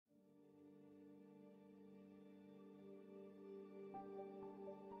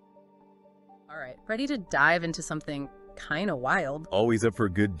All right, ready to dive into something kind of wild. Always up for a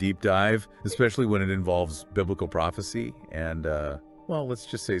good deep dive, especially when it involves biblical prophecy and, well, let's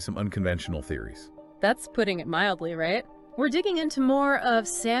just say some unconventional theories. That's putting it mildly, right? We're digging into more of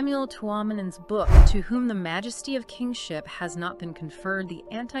Samuel Tuominen's book, To Whom the Majesty of Kingship Has Not Been Conferred, the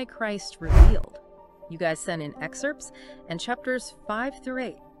Antichrist Revealed. You guys sent in excerpts and chapters 5 through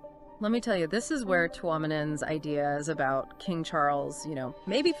 8. Let me tell you, this is where Tuominen's ideas about King Charles,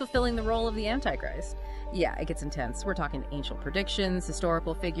 maybe fulfilling the role of the Antichrist. Yeah, it gets intense. We're talking ancient predictions,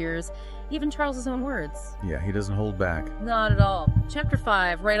 historical figures, even Charles's own words. Yeah, he doesn't hold back. Not at all. Chapter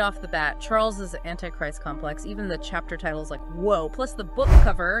 5, right off the bat, Charles's Antichrist complex. Even the chapter title is like, whoa. Plus the book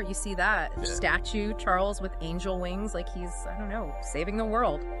cover, you see that statue, Charles with angel wings, like he's, I don't know, saving the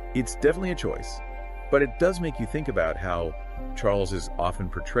world. It's definitely a choice, but it does make you think about how Charles is often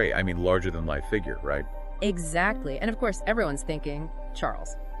portrayed, larger-than-life figure, right? Exactly. And of course, everyone's thinking,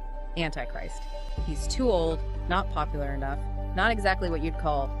 Charles, Antichrist. He's too old, not popular enough, not exactly what you'd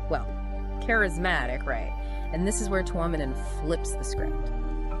call, well, charismatic, right? And this is where Tuominen flips the script.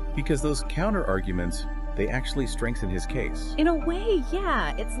 Because those counter-arguments, they actually strengthen his case. In a way,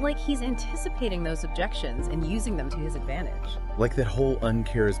 yeah. It's like he's anticipating those objections and using them to his advantage. Like that whole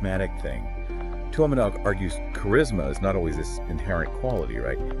uncharismatic thing. Tuominen argues charisma is not always this inherent quality,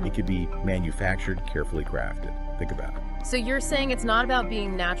 right? It could be manufactured, carefully crafted. Think about it. So you're saying it's not about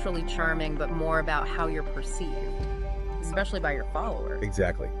being naturally charming, but more about how you're perceived, especially by your followers.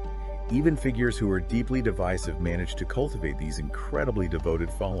 Exactly. Even figures who are deeply divisive manage to cultivate these incredibly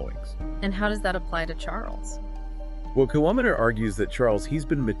devoted followings. And how does that apply to Charles? Well, Tuominen argues that Charles, he's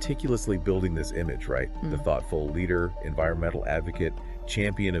been meticulously building this image, right? The thoughtful leader, environmental advocate,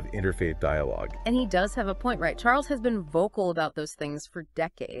 champion of interfaith dialogue. And he does have a point, right? Charles has been vocal about those things for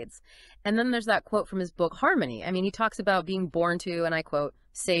decades. And then there's that quote from his book, Harmony. He talks about being born to, and I quote,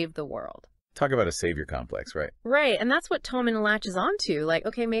 save the world. Talk about a savior complex, right? Right, and that's what Tuominen latches onto. Like,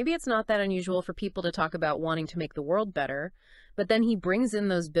 okay, maybe it's not that unusual for people to talk about wanting to make the world better, but then he brings in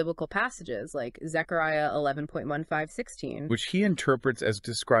those biblical passages like Zechariah 11.15-16. Which he interprets as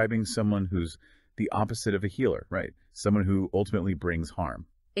describing someone who's the opposite of a healer, right? Someone who ultimately brings harm.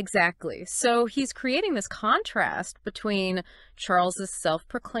 Exactly. So he's creating this contrast between Charles's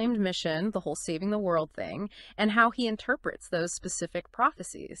self-proclaimed mission, the whole saving the world thing, and how he interprets those specific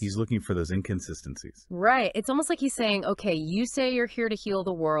prophecies. He's looking for those inconsistencies. Right. It's almost like he's saying, okay, you say you're here to heal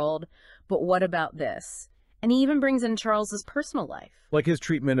the world, but what about this? And he even brings in Charles's personal life. Like his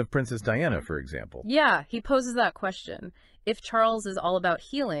treatment of Princess Diana, for example. Yeah, he poses that question. If Charles is all about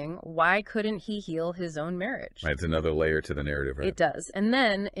healing, why couldn't he heal his own marriage? Right, it's another layer to the narrative, right? It does. And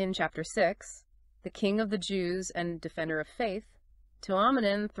then in chapter 6, the King of the Jews and Defender of Faith,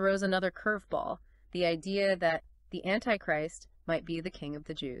 Tuominen throws another curveball, the idea that the Antichrist might be the King of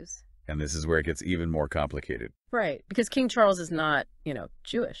the Jews. And this is where it gets even more complicated. Right, because King Charles is not,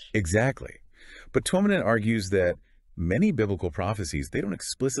 Jewish. Exactly. But Tuominen argues that many biblical prophecies, they don't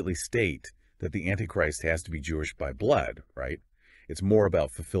explicitly state that the Antichrist has to be Jewish by blood, right? It's more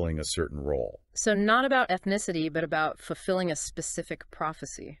about fulfilling a certain role. So not about ethnicity, but about fulfilling a specific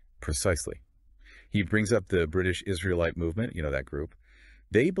prophecy. Precisely. He brings up the British Israelite movement, that group.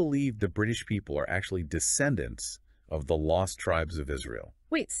 They believe the British people are actually descendants of the lost tribes of Israel.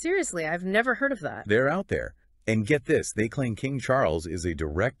 Wait, seriously? I've never heard of that. They're out there. And get this, they claim King Charles is a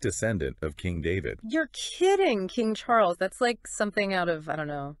direct descendant of King David. You're kidding, King Charles. That's like something out of, I don't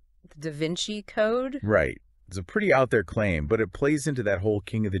know, the Da Vinci Code? Right. It's a pretty out there claim, but it plays into that whole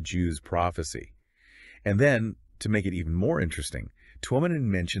King of the Jews prophecy. And then, to make it even more interesting, Tuominen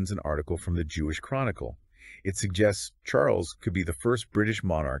mentions an article from the Jewish Chronicle. It suggests Charles could be the first British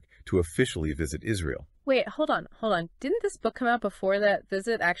monarch to officially visit Israel. Wait, hold on. Didn't this book come out before that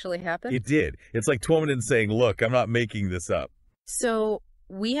visit actually happened? It did. It's like Tuominen saying, look, I'm not making this up. So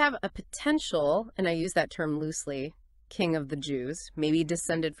we have a potential, and I use that term loosely, King of the Jews, maybe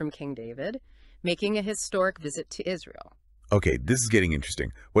descended from King David, making a historic visit to Israel. Okay, this is getting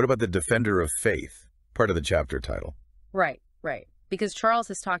interesting. What about the Defender of Faith, part of the chapter title? Right. Because Charles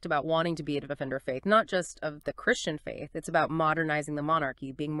has talked about wanting to be a defender of faith, not just of the Christian faith. It's about modernizing the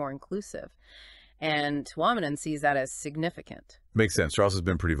monarchy, being more inclusive. And Tuominen sees that as significant. Makes sense. Charles has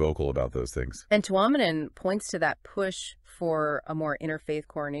been pretty vocal about those things. And Tuominen points to that push for a more interfaith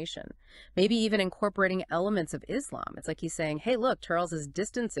coronation, maybe even incorporating elements of Islam. It's like he's saying, hey, look, Charles is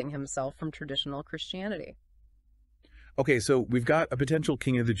distancing himself from traditional Christianity. Okay, so we've got a potential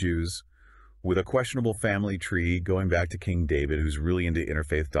King of the Jews with a questionable family tree going back to King David, who's really into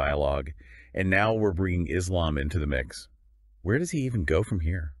interfaith dialogue. And now we're bringing Islam into the mix. Where does he even go from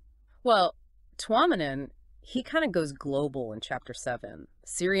here? Well, Tuominen he kind of goes global in chapter 7.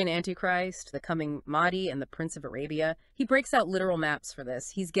 Syrian Antichrist, the coming Mahdi, and the Prince of Arabia. He breaks out literal maps for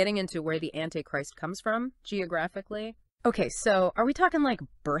this. He's getting into where the Antichrist comes from, geographically. Okay, so are we talking like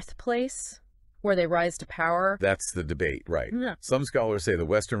birthplace, where they rise to power? That's the debate, right? Yeah. Some scholars say the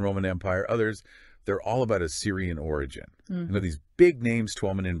Western Roman Empire, others, they're all about Assyrian origin. You know, these big names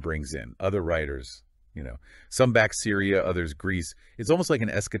Tuominen brings in, other writers, you know, some back Syria, others Greece. It's almost like an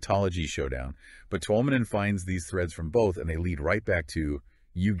eschatology showdown. But Tuominen finds these threads from both, and they lead right back to,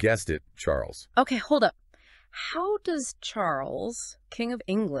 you guessed it, Charles. Okay, hold up. How does Charles, King of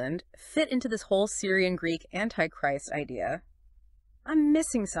England, fit into this whole Syrian Greek Antichrist idea? I'm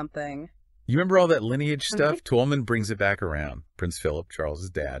missing something. You remember all that lineage stuff? Tuominen brings it back around. Prince Philip, Charles's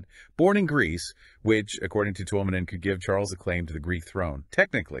dad, born in Greece, which, according to Tuominen, could give Charles a claim to the Greek throne,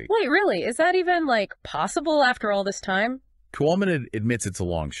 technically. Wait, really? Is that even, like, possible after all this time? Tuominen admits it's a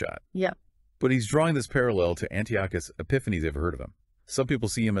long shot. Yeah. But he's drawing this parallel to Antiochus Epiphanes. Ever heard of him? Some people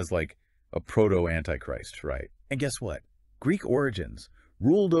see him as like a proto-Antichrist, right? And guess what? Greek origins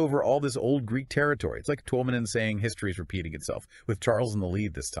ruled over all this old Greek territory. It's like Tuominen saying history is repeating itself, with Charles in the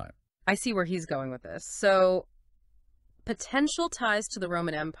lead this time. I see where he's going with this. So, potential ties to the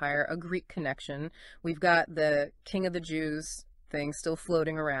Roman Empire, a Greek connection. We've got the King of the Jews thing still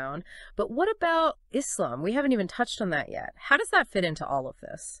floating around. But what about Islam? We haven't even touched on that yet. How does that fit into all of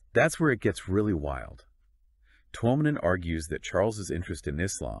this? That's where it gets really wild. Tuominen argues that Charles's interest in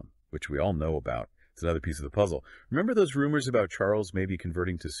Islam, which we all know about, it's another piece of the puzzle. Remember those rumors about Charles maybe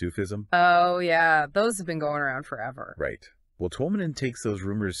converting to Sufism? Oh, yeah. Those have been going around forever. Right. Well, Tuominen takes those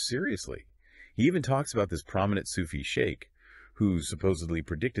rumors seriously. He even talks about this prominent Sufi sheikh who supposedly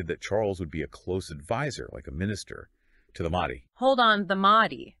predicted that Charles would be a close advisor, like a minister, to the Mahdi. Hold on, the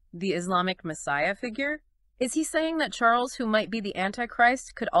Mahdi, the Islamic Messiah figure? Is he saying that Charles, who might be the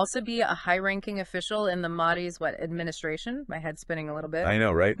Antichrist, could also be a high-ranking official in the Mahdi's, administration? My head's spinning a little bit. I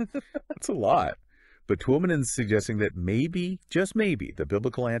know, right? That's a lot. But Tuominen's suggesting that maybe, just maybe, the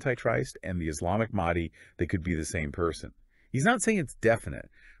biblical Antichrist and the Islamic Mahdi, they could be the same person. He's not saying it's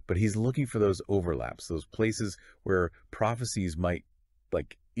definite, but he's looking for those overlaps, those places where prophecies might,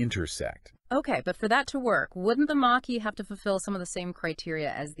 like, intersect. Okay, but for that to work, wouldn't the Mahdi have to fulfill some of the same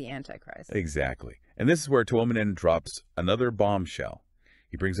criteria as the Antichrist? Exactly. And this is where Tuominen drops another bombshell.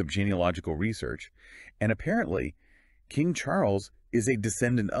 He brings up genealogical research, and apparently, King Charles is a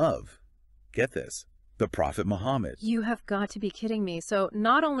descendant of, get this, the Prophet Muhammad. You have got to be kidding me. So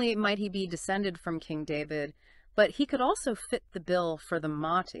not only might he be descended from King David, but he could also fit the bill for the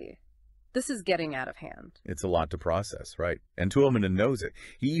Mahdi. This is getting out of hand. It's a lot to process, right? And Tuominen knows it.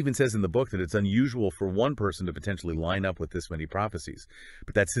 He even says in the book that it's unusual for one person to potentially line up with this many prophecies.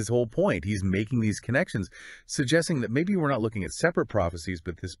 But that's his whole point. He's making these connections, suggesting that maybe we're not looking at separate prophecies,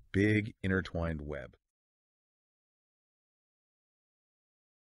 but this big intertwined web.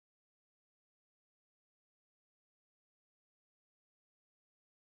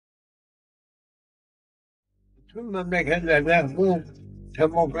 Tüm memleketlerde bu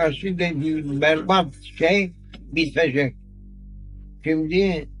demokrasi dediğimiz berbat şey bitecek.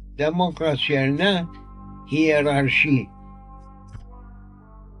 Şimdi demokrasi yerine hiyerarşi.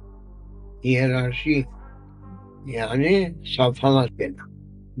 Hiyerarşi yani saltanat gelir.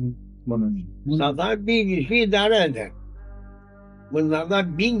 Saltanat bir kişi idare eder.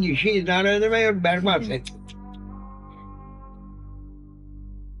 Bunlardan 1000 kişi idare edemiyor, berbat eder.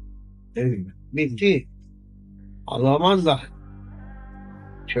 Bitti. Alman da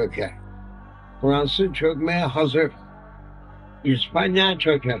çöker. Fransa çökmeye hazır. İspanya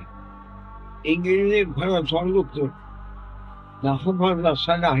çöker. İngiliz imparatorluktur. Daha fazla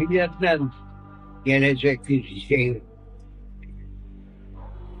salahiyetle gelecek bir şey.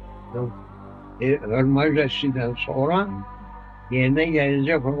 Hırmacesi'den sonra yerine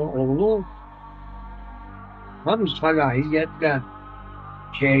gelecek olan oğlu tam salahiyetle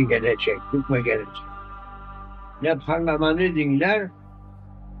gelecek, hükme gelecek. Ne parlamento dinler,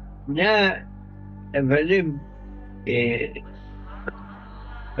 ne efendim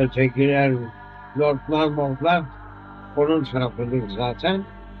ötekiler, lordlar onun tarafıdır zaten.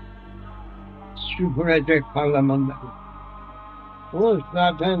 Süpürecek parlamento. O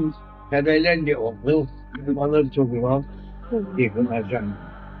zaten senelerce oldu. Alır tutuyor, yıkılacak.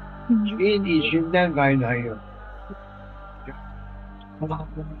 Şeyin içinden kaynıyor.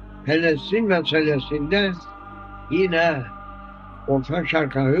 Filistin meselesinde yine Orta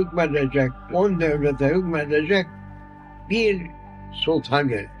Şark'a hükmedecek, 10 devlete hükmedecek bir sultan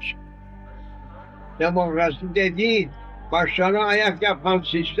gelecek. Demokrasi dediği başları ayak yapan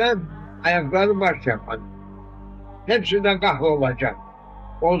sistem, ayakları baş yapan. Hepsi de kahrolacak.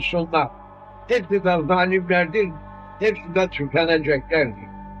 Olsunlar. Hepsi de zalimlerdir. Hepsi de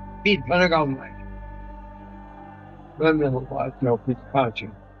tükeneceklerdir. Bir tane kalmayacak.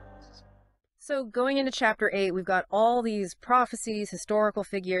 So going into chapter 8, we've got all these prophecies, historical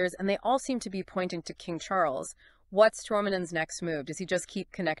figures, and they all seem to be pointing to King Charles. What's Tuominen's next move? Does he just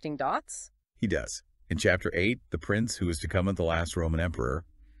keep connecting dots? He does. In chapter 8, the prince who is to come as the last Roman emperor,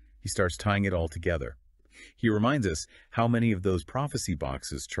 he starts tying it all together. He reminds us how many of those prophecy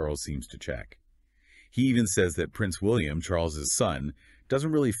boxes Charles seems to check. He even says that Prince William, Charles's son,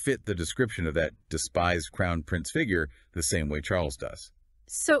 doesn't really fit the description of that despised crown prince figure the same way Charles does.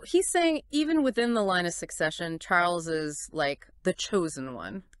 So he's saying even within the line of succession, Charles is like the chosen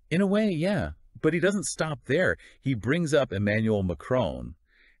one. In a way, yeah. But he doesn't stop there. He brings up Emmanuel Macron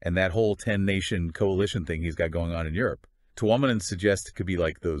and that whole 10-nation coalition thing he's got going on in Europe. Tuominen suggests it could be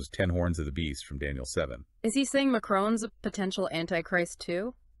like those 10 horns of the beast from Daniel 7. Is he saying Macron's a potential Antichrist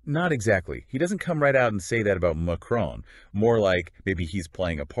too? Not exactly. He doesn't come right out and say that about Macron. More like maybe he's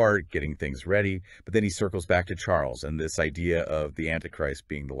playing a part, getting things ready, but then he circles back to Charles and this idea of the Antichrist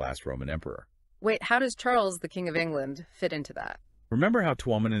being the last Roman emperor. Wait, how does Charles, the King of England, fit into that? Remember how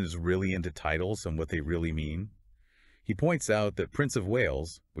Tuominen is really into titles and what they really mean? He points out that Prince of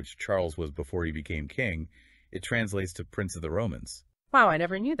Wales, which Charles was before he became king, it translates to Prince of the Romans. Wow, I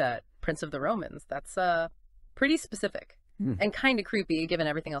never knew that. Prince of the Romans. That's pretty specific. And kind of creepy, given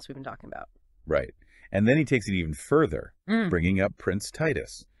everything else we've been talking about. Right. And then he takes it even further, bringing up Prince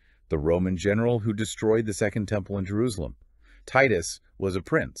Titus, the Roman general who destroyed the Second Temple in Jerusalem. Titus was a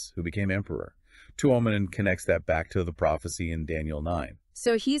prince who became emperor. Tuominen connects that back to the prophecy in Daniel 9.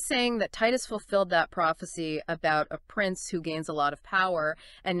 So he's saying that Titus fulfilled that prophecy about a prince who gains a lot of power,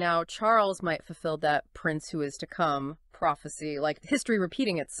 and now Charles might fulfill that prince who is to come prophecy, like history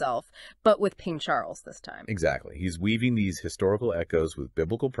repeating itself, but with King Charles this time. Exactly. He's weaving these historical echoes with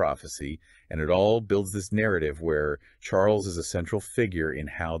biblical prophecy, and it all builds this narrative where Charles is a central figure in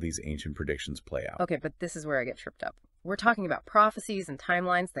how these ancient predictions play out. Okay, but this is where I get tripped up. We're talking about prophecies and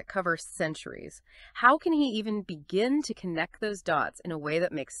timelines that cover centuries. How can he even begin to connect those dots in a way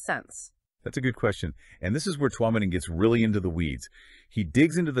that makes sense? That's a good question. And this is where Tuominen gets really into the weeds. He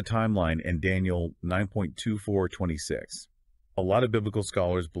digs into the timeline in Daniel 9.2426. A lot of biblical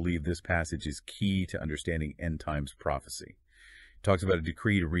scholars believe this passage is key to understanding end times prophecy. It talks about a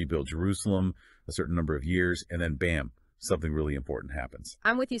decree to rebuild Jerusalem, a certain number of years, and then bam, something really important happens.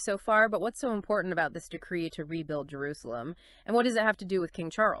 I'm with you so far, but what's so important about this decree to rebuild Jerusalem? And what does it have to do with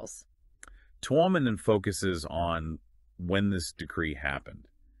King Charles? Tuominen focuses on when this decree happened.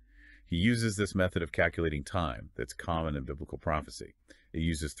 He uses this method of calculating time that's common in biblical prophecy. It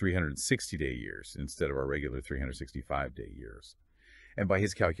uses 360-day years instead of our regular 365-day years. And by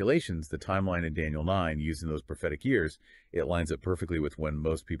his calculations, the timeline in Daniel 9, using those prophetic years, it lines up perfectly with when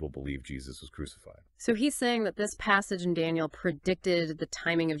most people believe Jesus was crucified. So he's saying that this passage in Daniel predicted the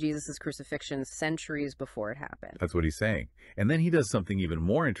timing of Jesus' crucifixion centuries before it happened. That's what he's saying. And then he does something even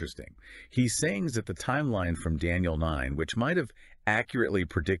more interesting. He's saying that the timeline from Daniel 9, which might have accurately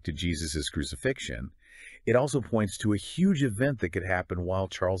predicted Jesus' crucifixion, it also points to a huge event that could happen while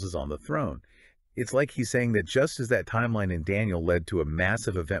Charles is on the throne. It's like he's saying that just as that timeline in Daniel led to a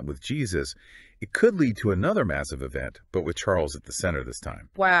massive event with Jesus, it could lead to another massive event, but with Charles at the center this time.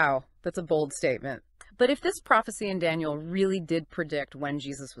 Wow, that's a bold statement. But if this prophecy in Daniel really did predict when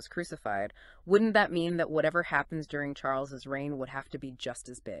Jesus was crucified, wouldn't that mean that whatever happens during Charles's reign would have to be just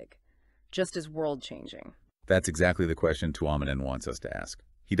as big, just as world-changing? That's exactly the question Tuominen wants us to ask.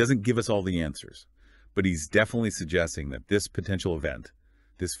 He doesn't give us all the answers, but he's definitely suggesting that this potential event,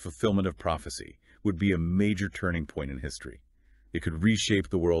 this fulfillment of prophecy, would be a major turning point in history. It could reshape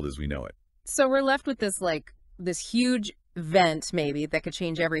the world as we know it. So we're left with this huge event, maybe, that could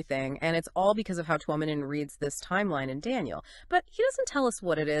change everything, and it's all because of how Tuominen reads this timeline in Daniel. But he doesn't tell us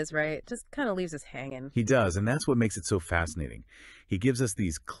what it is, right? Just kind of leaves us hanging. He does, and that's what makes it so fascinating. He gives us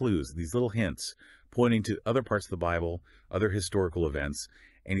these clues, these little hints, pointing to other parts of the Bible, other historical events,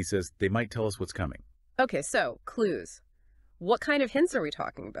 and he says they might tell us what's coming. Okay, so, clues. What kind of hints are we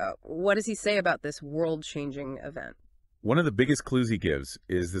talking about? What does he say about this world-changing event? One of the biggest clues he gives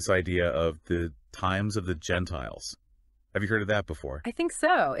is this idea of the times of the Gentiles. Have you heard of that before? I think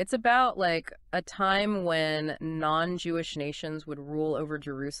so. It's about, like, a time when non-Jewish nations would rule over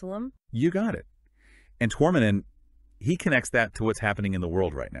Jerusalem. You got it. And Tuominen, he connects that to what's happening in the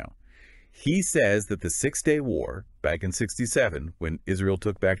world right now. He says that the Six-Day War, back in 67, when Israel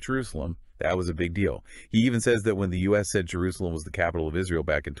took back Jerusalem, that was a big deal. He even says that when the U.S. said Jerusalem was the capital of Israel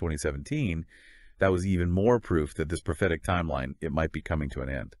back in 2017, that was even more proof that this prophetic timeline, it might be coming to an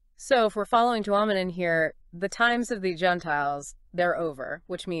end. So if we're following Tuominen here, the times of the Gentiles, they're over,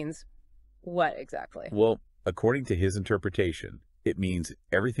 which means What exactly? Well, according to his interpretation, it means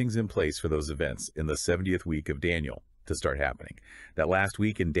everything's in place for those events in the 70th week of Daniel to start happening. That last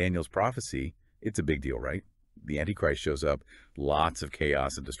week in Daniel's prophecy, it's a big deal, right? The Antichrist shows up, lots of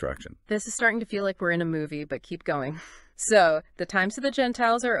chaos and destruction. This is starting to feel like we're in a movie, but keep going. So, the times of the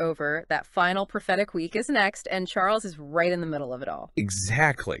Gentiles are over, that final prophetic week is next, and Charles is right in the middle of it all.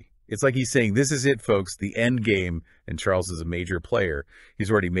 Exactly. It's like he's saying, this is it, folks, the end game, and Charles is a major player.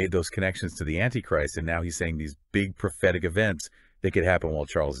 He's already made those connections to the Antichrist, and now he's saying these big prophetic events that could happen while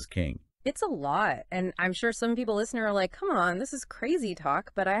Charles is king. It's a lot, and I'm sure some people listening are like, come on, this is crazy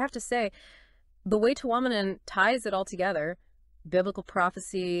talk, but I have to say, the way Tuomanin ties it all together, biblical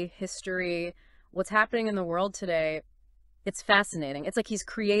prophecy, history, what's happening in the world today, it's fascinating. It's like he's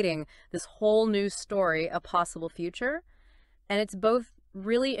creating this whole new story, a possible future, and it's both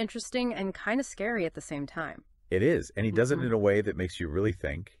really interesting and kind of scary at the same time. It is, and he does it in a way that makes you really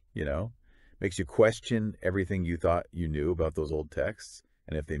think, makes you question everything you thought you knew about those old texts,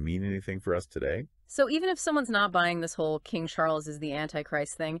 and if they mean anything for us today. So even if someone's not buying this whole King Charles is the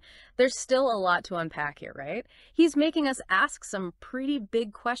Antichrist thing, there's still a lot to unpack here, right? He's making us ask some pretty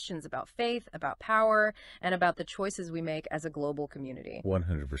big questions about faith, about power, and about the choices we make as a global community.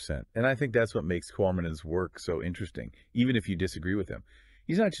 100%. And I think that's what makes Tuomanin's work so interesting, even if you disagree with him.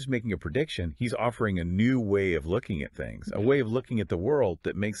 He's not just making a prediction, he's offering a new way of looking at things, a way of looking at the world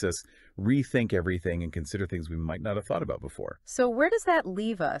that makes us rethink everything and consider things we might not have thought about before. So where does that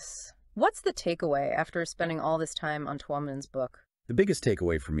leave us? What's the takeaway after spending all this time on Tuomanin's book? The biggest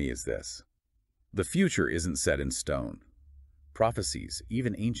takeaway for me is this. The future isn't set in stone. Prophecies,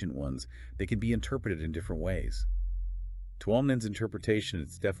 even ancient ones, they can be interpreted in different ways. Tuomanin's interpretation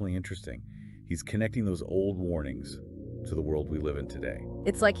is definitely interesting. He's connecting those old warnings to the world we live in today.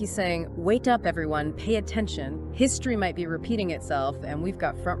 It's like he's saying, wake up everyone, pay attention. History might be repeating itself and we've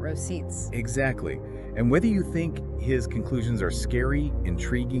got front row seats. Exactly. And whether you think his conclusions are scary,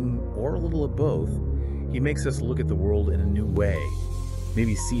 intriguing, or a little of both, he makes us look at the world in a new way,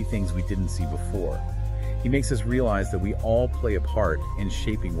 maybe see things we didn't see before. He makes us realize that we all play a part in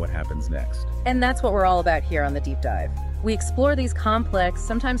shaping what happens next. And that's what we're all about here on The Deep Dive. We explore these complex,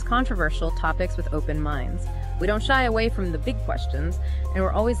 sometimes controversial topics with open minds. We don't shy away from the big questions, and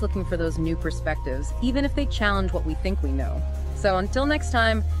we're always looking for those new perspectives, even if they challenge what we think we know. So until next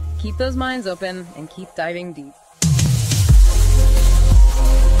time, keep those minds open and keep diving deep.